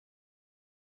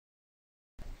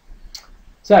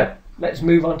So let's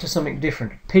move on to something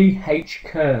different. pH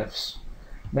curves.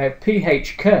 Now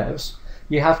pH curves,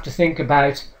 you have to think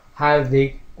about how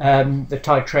the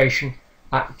titration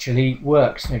actually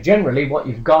works. Now generally what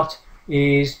you've got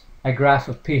is a graph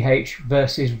of pH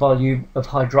versus volume of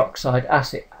hydroxide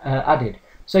acid added.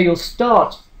 So you'll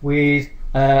start with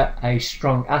a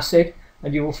strong acid,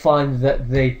 and you will find that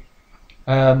the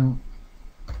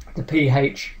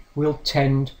pH will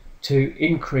tend to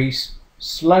increase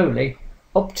slowly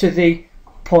up to the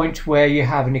point where you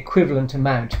have an equivalent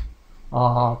amount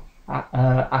of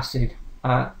acid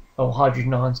or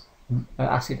hydrogen ions,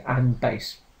 acid and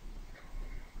base.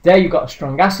 There you've got a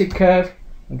strong acid curve,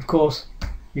 and of course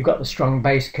you've got the strong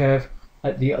base curve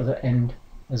at the other end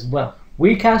as well.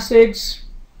 Weak acids,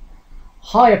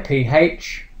 higher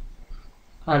pH,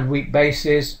 and weak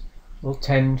bases will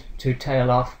tend to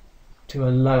tail off to a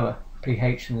lower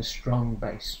pH than the strong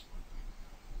base.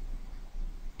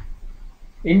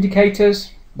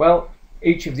 Indicators, well,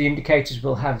 each of the indicators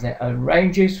will have their own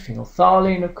ranges.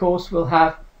 Phenolphthalein, of course, will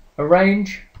have a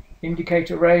range,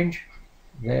 indicator range,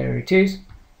 there it is,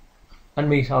 and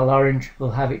methyl orange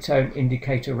will have its own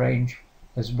indicator range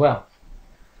as well.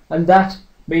 And that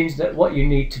means that what you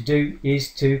need to do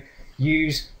is to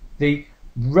use the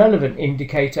relevant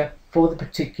indicator for the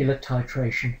particular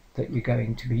titration that you're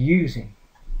going to be using.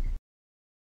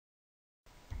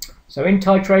 So in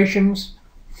titrations,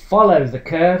 follow the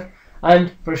curve,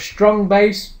 and for a strong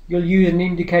base you'll use an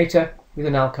indicator with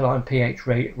an alkaline pH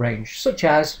range, such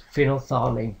as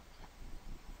phenolphthalein.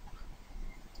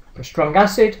 For a strong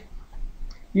acid,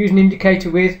 use an indicator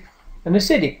with an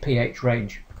acidic pH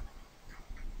range,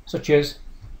 such as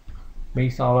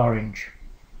methyl orange.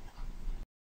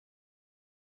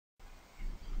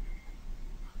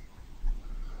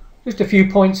 Just a few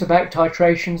points about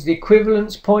titrations. The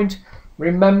equivalence point,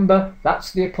 remember,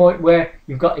 that's the point where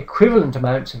you've got equivalent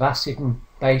amounts of acid and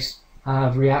base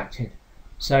have reacted.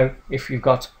 So if you've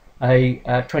got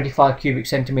a 25 cubic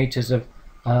centimeters of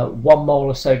 1 mole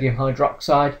of sodium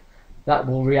hydroxide, that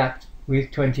will react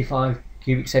with 25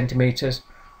 cubic centimeters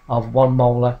of 1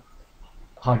 molar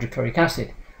hydrochloric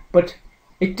acid. But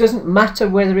it doesn't matter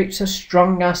whether it's a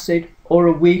strong acid or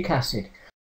a weak acid.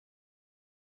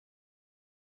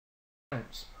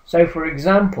 So for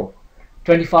example,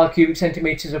 25 cubic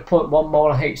centimeters of 0.1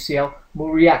 molar HCl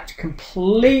will react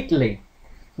completely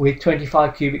with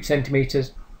 25 cubic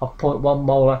centimeters of 0.1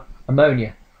 molar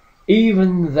ammonia,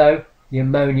 even though the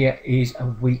ammonia is a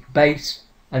weak base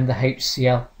and the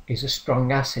HCl is a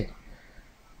strong acid.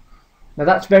 Now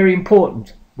that's very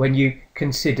important when you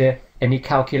consider any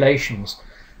calculations.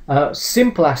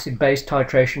 Simple acid-base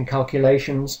titration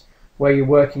calculations, where you're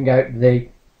working out the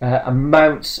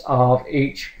amounts of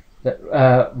each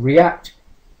that react,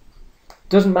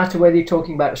 doesn't matter whether you're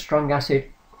talking about a strong acid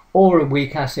or a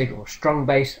weak acid, or strong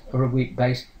base or a weak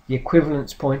base, the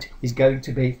equivalence point is going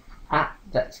to be at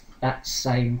that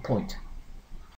same point.